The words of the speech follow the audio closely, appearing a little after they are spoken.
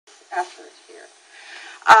effort here.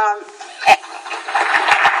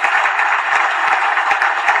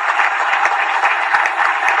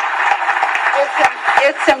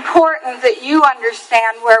 It's important that you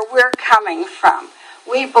understand where we're coming from.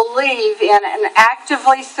 We believe in and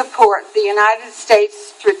actively support the United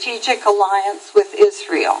States strategic alliance with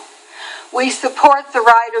Israel. We support the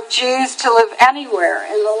right of Jews to live anywhere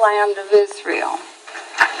in the land of Israel.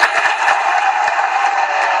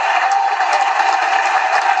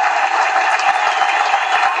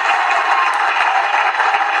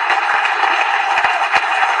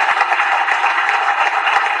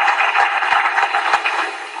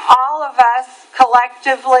 All of us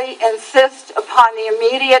collectively insist upon the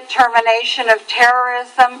immediate termination of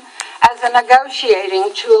terrorism as a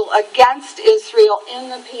negotiating tool against Israel in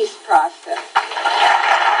the peace process.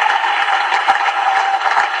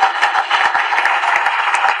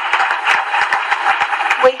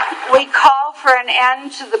 We call for an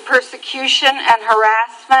end to the persecution and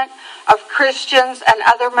harassment of Christians and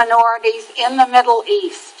other minorities in the Middle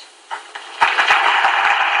East.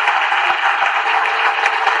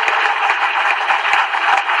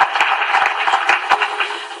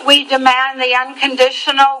 We demand the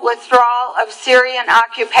unconditional withdrawal of Syrian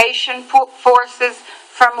occupation forces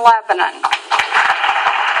from Lebanon.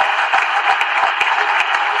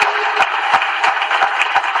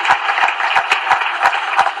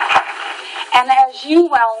 And as you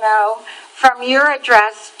well know from your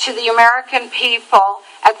address to the American people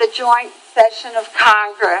at the joint session of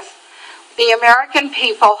Congress, the American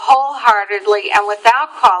people wholeheartedly and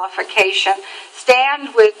without qualification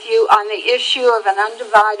stand with you on the issue of an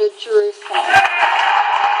undivided Jerusalem.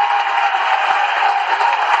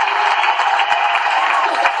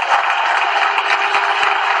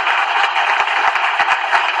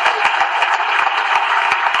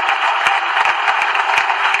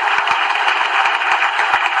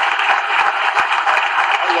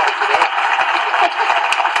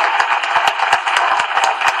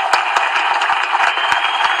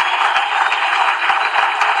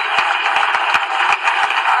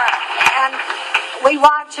 We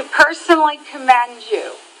want to personally commend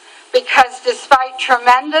you because despite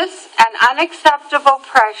tremendous and unacceptable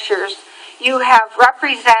pressures, you have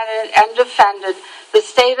represented and defended the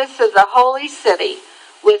status of the Holy City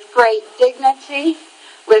with great dignity,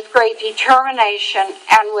 with great determination,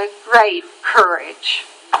 and with great courage.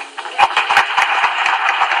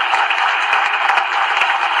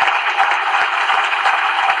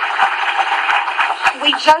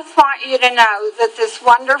 We just want you to know that this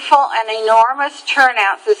wonderful and enormous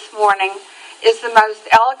turnout this morning is the most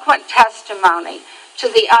eloquent testimony to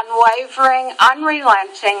the unwavering,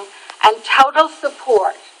 unrelenting, and total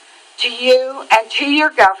support to you and to your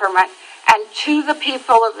government and to the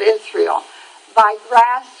people of Israel by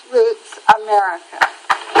Grassroots America.